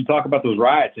notice, you talk about those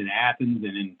riots in Athens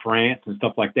and in France and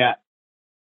stuff like that.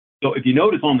 So if you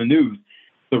notice on the news,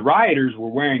 the rioters were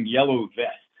wearing yellow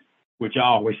vests, which I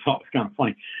always thought was kind of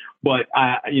funny. But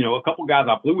a couple of guys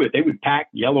I flew with, they would pack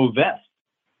yellow vests.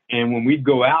 And when we'd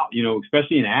go out,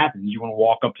 especially in Athens, you want to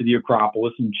walk up to the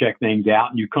Acropolis and check things out,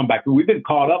 and you come back. We've been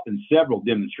caught up in several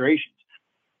demonstrations.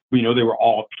 They were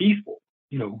all peaceful,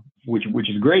 which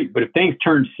is great. But if things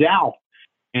turn south,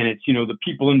 and it's, the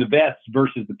people in the vests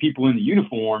versus the people in the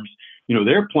uniforms,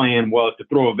 their plan was to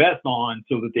throw a vest on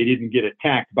so that they didn't get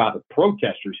attacked by the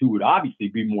protesters, who would obviously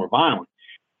be more violent,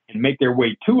 and make their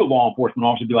way to a law enforcement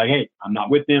officer, be like, hey, I'm not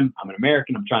with them. I'm an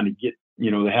American. I'm trying to get,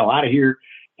 the hell out of here,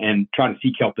 and try to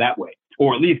seek help that way,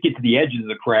 or at least get to the edges of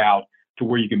the crowd to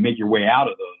where you can make your way out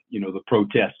of the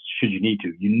protests should you need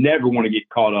to. You never want to get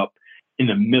caught up in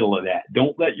the middle of that.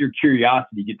 Don't let your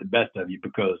curiosity get the best of you,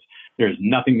 because there's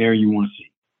nothing there you want to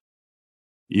see.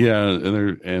 Yeah,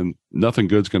 and nothing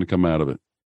good's going to come out of it,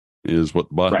 is what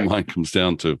the bottom line comes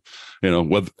down to.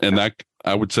 And that,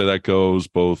 I would say, that goes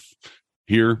both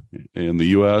here in the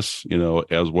U.S.,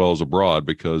 as well as abroad,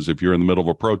 because if you're in the middle of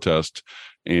a protest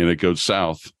and it goes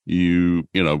south, you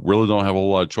really don't have a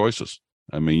whole lot of choices.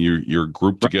 I mean, you're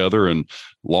grouped together, and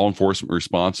law enforcement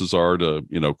responses are to,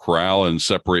 corral and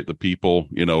separate the people,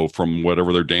 from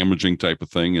whatever they're damaging type of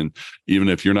thing. And even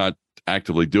if you're not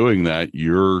actively doing that,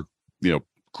 you're,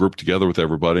 grouped together with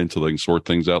everybody until they can sort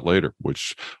things out later,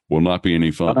 which will not be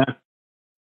any fun.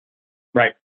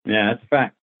 Right. Yeah, that's a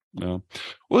fact. Well,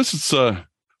 this is some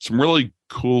really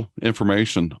cool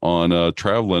information on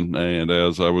traveling. And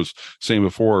as I was saying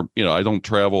before, I don't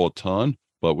travel a ton,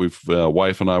 but we've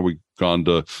wife and I, we've gone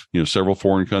to several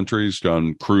foreign countries,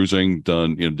 gone cruising,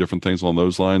 done different things along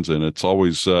those lines, and it's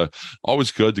always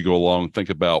good to go along and think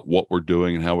about what we're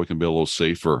doing and how we can be a little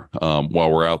safer while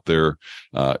we're out there.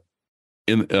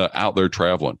 Out there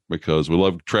traveling, because we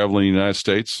love traveling in the United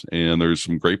States, and there's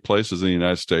some great places in the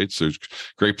United States. There's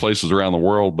great places around the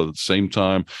world, but at the same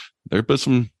time, there've been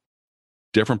some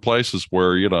different places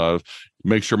where,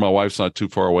 make sure my wife's not too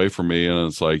far away from me. And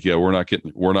it's like, yeah, we're not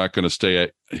going to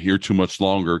stay here too much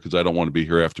longer, because I don't want to be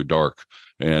here after dark.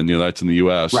 And, that's in the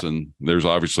U.S. Right. And there's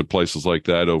obviously places like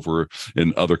that over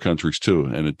in other countries too.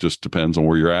 And it just depends on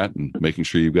where you're at, and making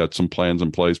sure you've got some plans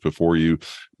in place before you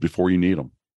need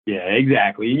them. Yeah,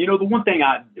 exactly. And, the one thing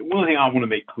I want to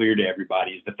make clear to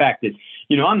everybody is the fact that,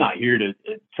 I'm not here to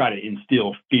try to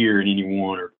instill fear in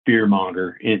anyone or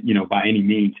fearmonger, by any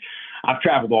means. I've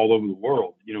traveled all over the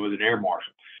world, as an air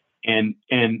marshal. And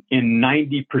in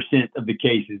 90% of the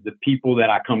cases, the people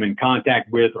that I come in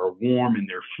contact with are warm, and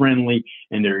they're friendly,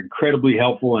 and they're incredibly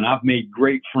helpful. And I've made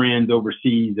great friends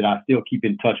overseas that I still keep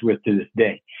in touch with to this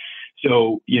day.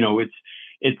 So,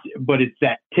 but it's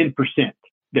that 10%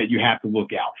 that you have to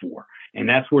look out for. And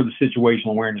that's where the situational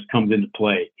awareness comes into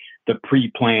play. The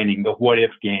pre-planning, the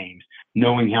what-if games,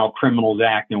 knowing how criminals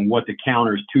act and what the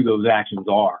counters to those actions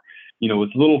are.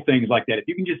 It's little things like that. If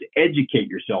you can just educate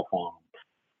yourself on them,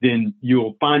 then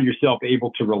you'll find yourself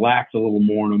able to relax a little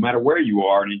more, no matter where you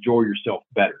are, and enjoy yourself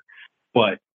better.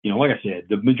 But, like I said,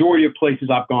 the majority of places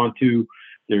I've gone to,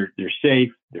 they're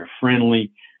safe, they're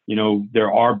friendly.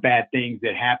 There are bad things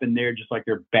that happen there, just like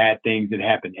there are bad things that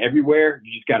happen everywhere.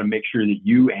 You just got to make sure that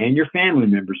you and your family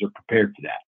members are prepared for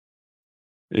that.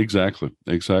 Exactly.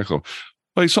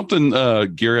 Like something,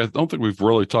 Gary, I don't think we've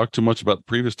really talked too much about the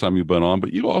previous time you've been on,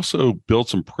 but you also built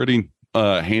some pretty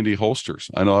handy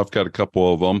holsters. I know I've got a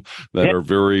couple of them that are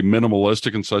very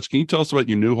minimalistic and such. Can you tell us about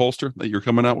your new holster that you're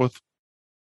coming out with?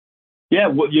 Yeah,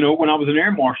 well, when I was an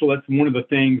air marshal, that's one of the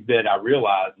things that I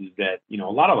realized is that,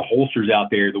 a lot of the holsters out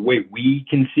there, the way we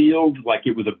concealed, like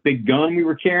it was a big gun we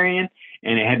were carrying,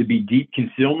 and it had to be deep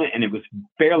concealment, and it was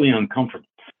fairly uncomfortable.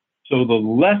 So the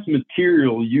less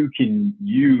material you can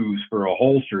use for a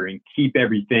holster and keep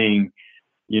everything,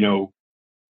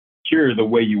 secure the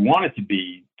way you want it to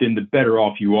be, then the better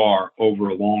off you are over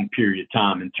a long period of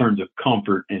time in terms of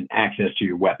comfort and access to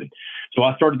your weapon. So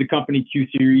I started the company Q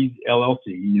Series LLC.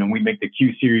 We make the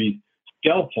Q Series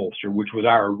stealth holster, which was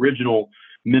our original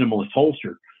minimalist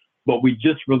holster, but we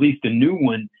just released a new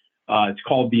one. It's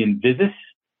called the Invisus,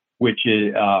 which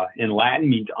is, in Latin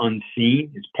means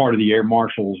unseen. It's part of the Air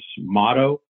Marshal's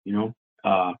motto,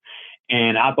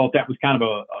 and I thought that was kind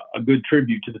of a good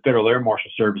tribute to the Federal Air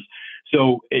Marshal Service.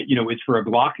 So, it's for a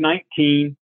Glock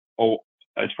 19.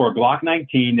 It's for a Glock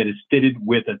 19 that is fitted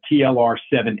with a TLR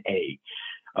 7A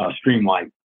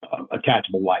streamlight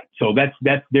attachable light. So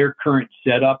that's their current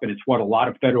setup, and it's what a lot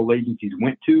of federal agencies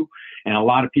went to, and a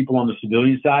lot of people on the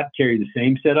civilian side carry the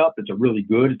same setup. It's a really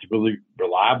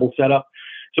reliable setup.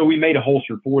 So we made a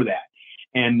holster for that,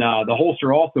 and the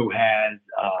holster also has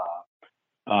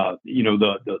the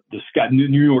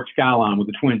New York skyline with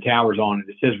the Twin Towers on it.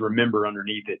 It says "Remember"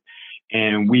 underneath it,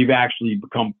 and we've actually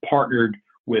become partnered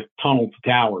with Tunnel to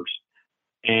Towers,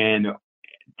 and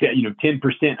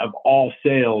 10% of all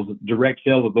sales, direct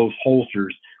sales of those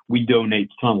holsters, we donate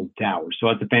to Tunnel to Towers. So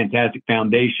that's a fantastic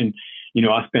foundation.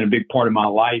 I spent a big part of my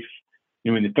life,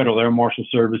 in the Federal Air Marshal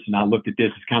Service, and I looked at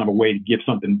this as kind of a way to give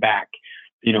something back,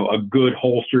 a good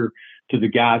holster to the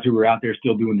guys who are out there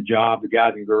still doing the job, the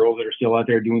guys and girls that are still out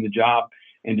there doing the job,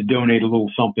 and to donate a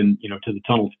little something, to the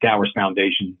Tunnel to Towers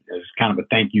Foundation as kind of a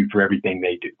thank you for everything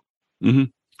they do. Mm-hmm.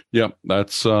 Yeah,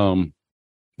 that's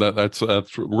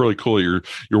really cool. You're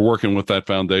working with that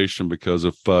foundation, because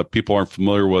if people aren't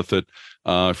familiar with it,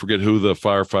 I forget who the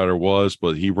firefighter was,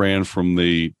 but he ran from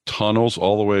the tunnels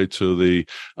all the way to the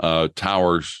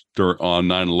towers on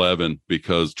 9/11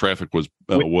 because traffic was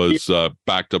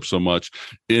backed up so much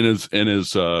in his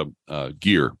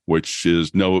gear, which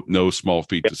is no small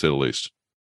feat to say the least.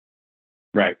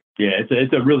 Right. Yeah,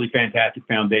 it's a really fantastic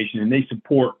foundation, and they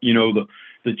support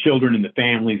the children and the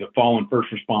families of fallen first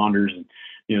responders, and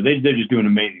they're just doing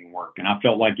amazing work. And I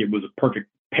felt like it was a perfect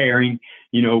pairing,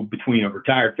 between a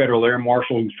retired federal air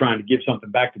marshal who's trying to give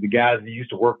something back to the guys he used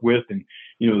to work with, and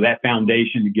that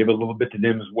foundation to give a little bit to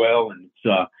them as well. And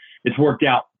it's worked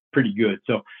out pretty good.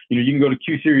 So you can go to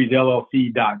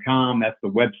qseriesllc.com. That's the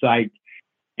website,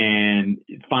 and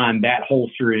find that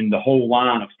holster in the whole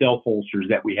line of stealth holsters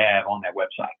that we have on that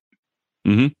website.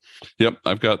 Mm-hmm. Yep,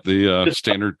 I've got the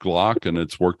standard Glock, and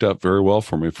it's worked out very well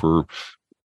for me for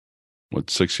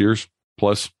 6 years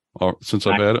plus since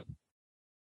I've had it.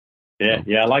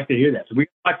 Yeah, I like to hear that. So we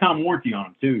got lifetime warranty on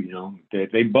them too.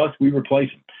 If they bust, we replace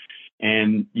them.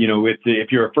 And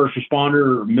if you're a first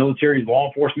responder, or military, law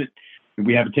enforcement,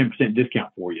 we have a 10%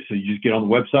 discount for you. So you just get on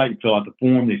the website, you fill out the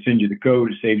form, they send you the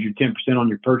code, it saves you 10% on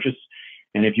your purchase.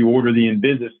 And if you order the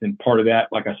in-business, then part of that,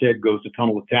 like I said, goes to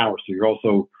Tunnel to Tower. So you're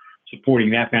also supporting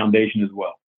that foundation as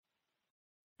well.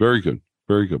 Very good.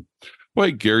 Very good. Well,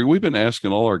 hey, Gary, we've been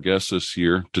asking all our guests this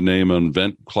year to name an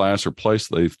event, class, or place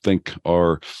they think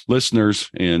our listeners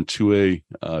and 2A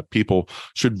people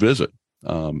should visit.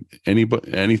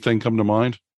 Anything come to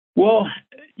mind? Well,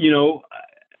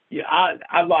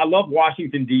 I love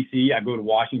Washington, D.C. I go to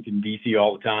Washington, D.C.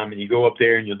 all the time, and you go up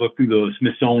there and you look through the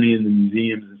Smithsonian and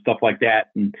museums and stuff like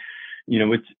that. And,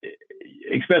 it's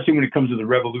especially when it comes to the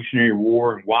Revolutionary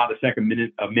War and why the Second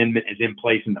Amendment is in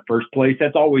place in the first place.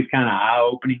 That's always kind of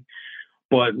eye-opening.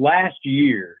 But last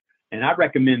year, and I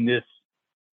recommend this,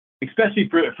 especially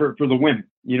for the women,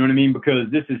 you know what I mean? Because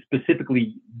this is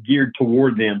specifically geared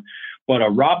toward them. But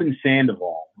Robin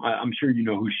Sandoval, I'm sure you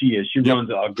know who she is. She runs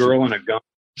A Girl and a Gun.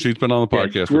 She's been on the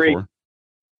podcast before.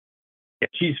 Yeah,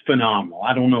 she's phenomenal.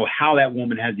 I don't know how that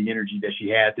woman has the energy that she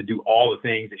has to do all the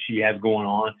things that she has going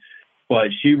on. But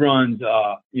she runs,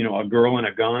 A Girl and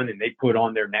a Gun, and they put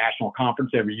on their national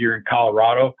conference every year in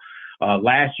Colorado.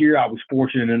 Last year, I was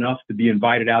fortunate enough to be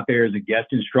invited out there as a guest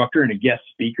instructor and a guest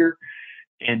speaker.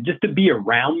 And just to be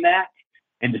around that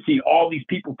and to see all these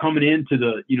people coming into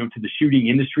the shooting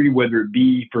industry, whether it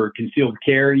be for concealed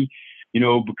carry,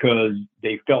 because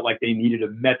they felt like they needed a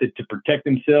method to protect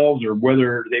themselves, or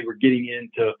whether they were getting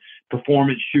into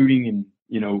performance shooting and,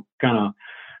 kind of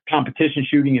competition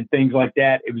shooting and things like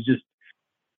that. It was just,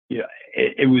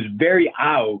 it was very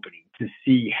eye-opening to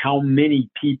see how many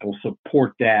people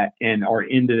support that and are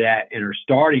into that and are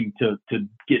starting to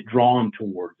get drawn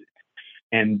towards it.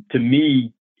 And to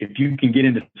me, if you can get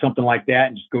into something like that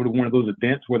and just go to one of those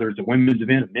events, whether it's a women's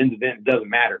event, a men's event, it doesn't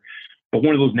matter. But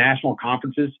one of those national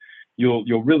conferences, you'll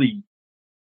really,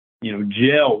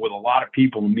 gel with a lot of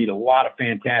people and meet a lot of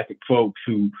fantastic folks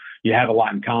who you have a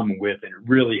lot in common with. And it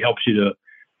really helps you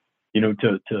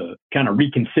to kind of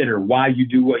reconsider why you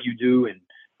do what you do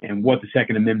and what the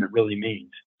Second Amendment really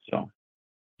means. So.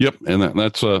 Yep, and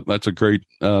that's a great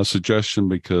suggestion,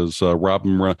 because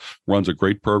Robin runs a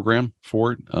great program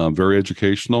for it, very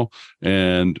educational,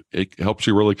 and it helps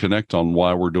you really connect on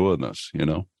why we're doing this,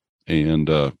 and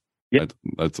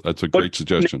that's a great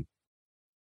suggestion.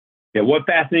 Yeah, what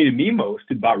fascinated me most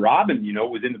about Robin,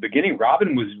 was in the beginning,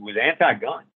 Robin was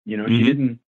anti-gun.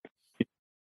 Mm-hmm.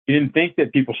 She didn't think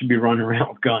that people should be running around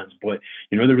with guns, but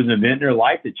there was an event in her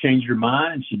life that changed her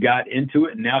mind, and she got into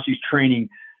it, and now she's training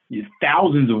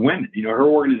thousands of women. Her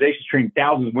organization's training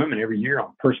thousands of women every year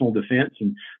on personal defense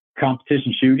and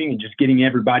competition shooting, and just getting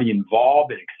everybody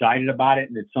involved and excited about it.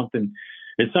 And it's something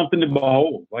to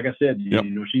behold. Like I said, yep.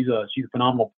 She's a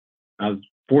phenomenal. I was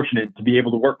fortunate to be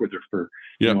able to work with her for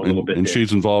a little bit. And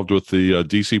she's involved with the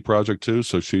DC project too.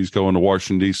 So she's going to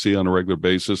Washington, DC on a regular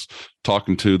basis,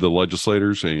 talking to the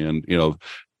legislators. And,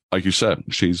 like you said,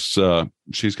 she's got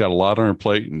a lot on her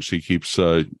plate, and she keeps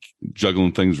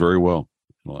juggling things very well.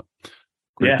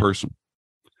 Great person.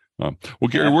 Well,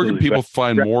 Gary, Absolutely. where can people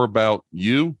find more about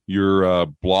you, your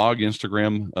blog,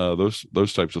 Instagram,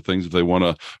 those types of things, if they want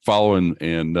to follow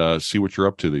and see what you're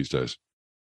up to these days?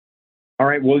 All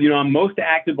right. Well, I'm most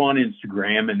active on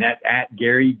Instagram, and that's at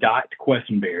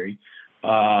Gary.Questenberry.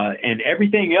 And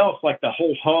everything else, like the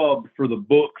whole hub for the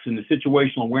books and the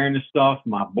situational awareness stuff,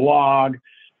 my blog,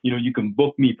 you can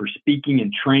book me for speaking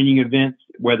and training events,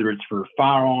 whether it's for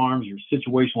firearms or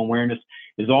situational awareness,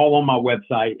 is all on my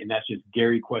website, and that's just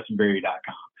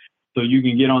GaryQuestenberry.com. So you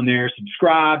can get on there,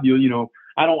 subscribe.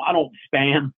 I don't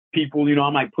spam people. I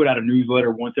might put out a newsletter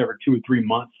once every 2 or 3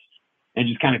 months. and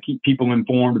just kind of keep people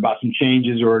informed about some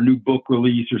changes or a new book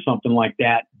release or something like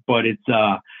that. But it's,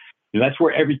 that's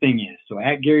where everything is. So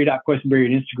at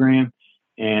Gary.Questenberry at Instagram,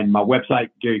 and my website,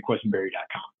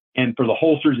 GaryQuestenberry.com. And for the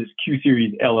holsters, it's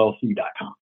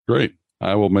QSeriesLLC.com. Great.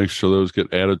 I will make sure those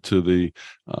get added to the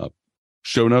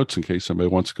show notes in case somebody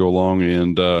wants to go along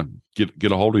and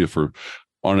get a hold of you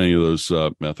on any of those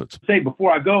methods. Say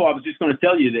before I go, I was just going to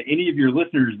tell you that any of your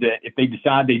listeners that if they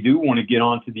decide they do want to get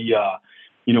onto the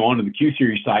onto the Q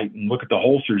Series site and look at the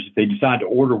holsters, if they decide to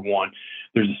order one,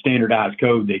 there's a standardized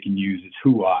code they can use. It's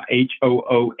HOOAH,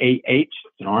 HOOAH. It's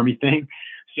an Army thing.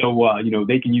 So,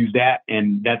 they can use that,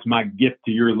 and that's my gift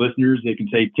to your listeners. They can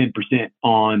save 10%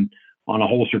 on a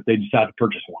holster if they decide to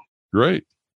purchase one. Great.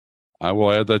 I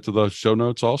will add that to the show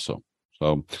notes also.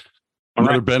 So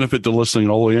another benefit to listening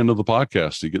all the way into the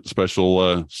podcast, you get the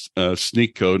special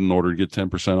sneak code in order to get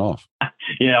 10% off.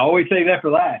 Yeah, always save that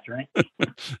for last, right?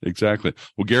 Exactly.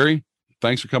 Well, Gary,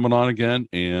 thanks for coming on again,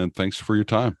 and thanks for your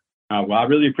time. Well, I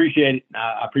really appreciate it.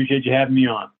 I appreciate you having me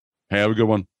on. Have a good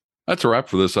one. That's a wrap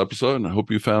for this episode, and I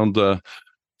hope you found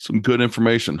some good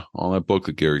information on that book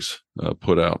that Gary's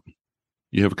put out.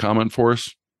 You have a comment for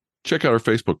us? Check out our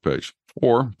Facebook page,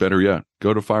 or better yet,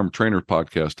 go to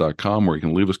firearmtrainerpodcast.com where you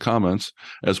can leave us comments,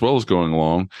 as well as going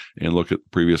along and look at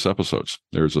previous episodes.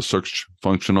 There's a search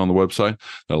function on the website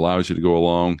that allows you to go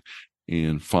along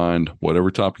and find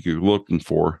whatever topic you're looking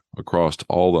for across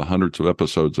all the hundreds of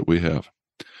episodes that we have.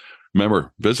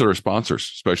 Remember, visit our sponsors,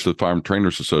 especially the Firearm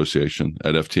Trainers Association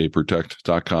at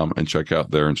FTAProtect.com, and check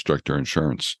out their instructor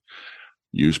insurance.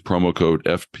 Use promo code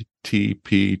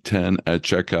FTP10 at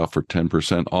checkout for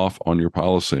 10% off on your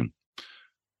policy.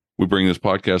 We bring this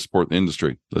podcast to support the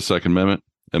industry, the Second Amendment,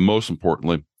 and most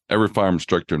importantly, every firearm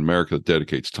instructor in America that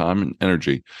dedicates time and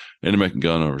energy into making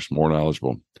gun owners more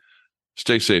knowledgeable.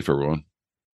 Stay safe, everyone.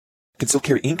 Concealed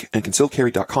Carry Inc. and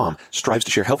ConcealedCarry.com strives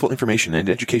to share helpful information and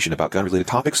education about gun-related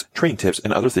topics, training tips,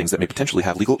 and other things that may potentially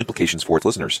have legal implications for its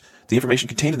listeners. The information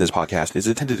contained in this podcast is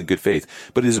intended in good faith,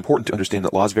 but it is important to understand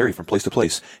that laws vary from place to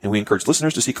place, and we encourage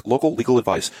listeners to seek local legal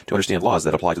advice to understand laws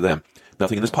that apply to them.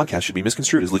 Nothing in this podcast should be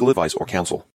misconstrued as legal advice or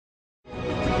counsel.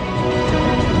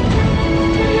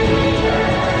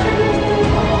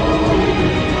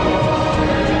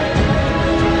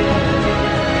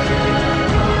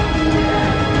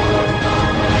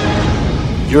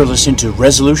 You're listening to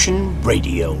Resolution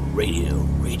Radio.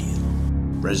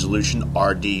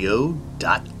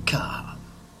 ResolutionRDO.com.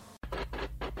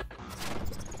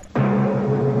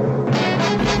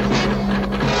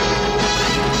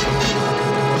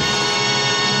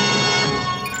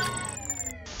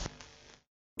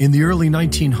 In the early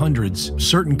 1900s,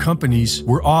 certain companies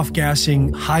were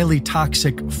off-gassing highly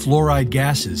toxic fluoride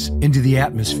gases into the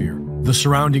atmosphere. The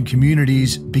surrounding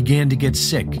communities began to get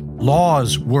sick.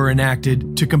 Laws were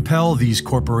enacted to compel these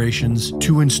corporations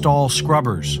to install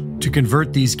scrubbers to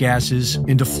convert these gases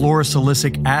into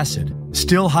fluorosilicic acid,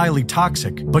 still highly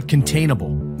toxic but containable.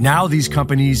 Now these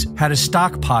companies had a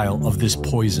stockpile of this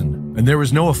poison, and there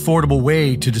was no affordable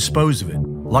way to dispose of it.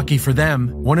 Lucky for them,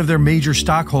 one of their major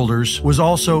stockholders was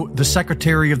also the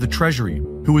Secretary of the Treasury,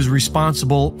 who was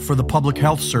responsible for the Public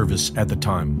Health Service at the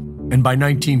time. And by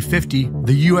 1950,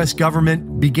 the U.S.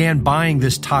 government began buying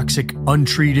this toxic,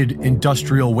 untreated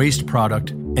industrial waste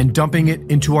product and dumping it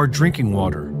into our drinking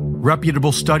water.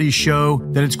 Reputable studies show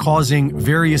that it's causing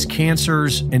various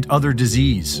cancers and other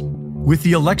disease. With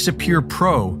the Alexa Pure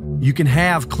Pro, you can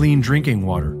have clean drinking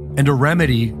water and a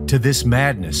remedy to this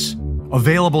madness.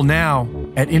 Available now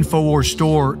at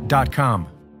InfoWarsStore.com.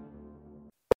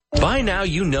 By now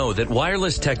you know that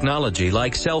wireless technology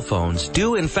like cell phones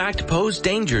do in fact pose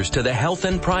dangers to the health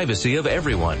and privacy of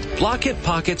everyone. Block-It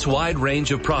Pocket's wide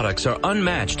range of products are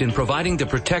unmatched in providing the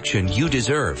protection you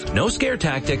deserve. No scare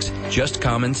tactics, just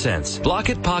common sense.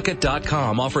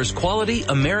 BlockItPocket.com offers quality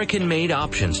American-made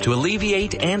options to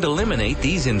alleviate and eliminate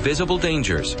these invisible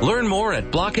dangers. Learn more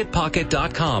at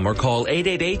BlockItPocket.com or call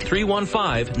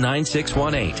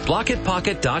 888-315-9618.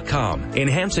 BlockItPocket.com,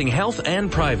 enhancing health and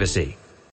privacy.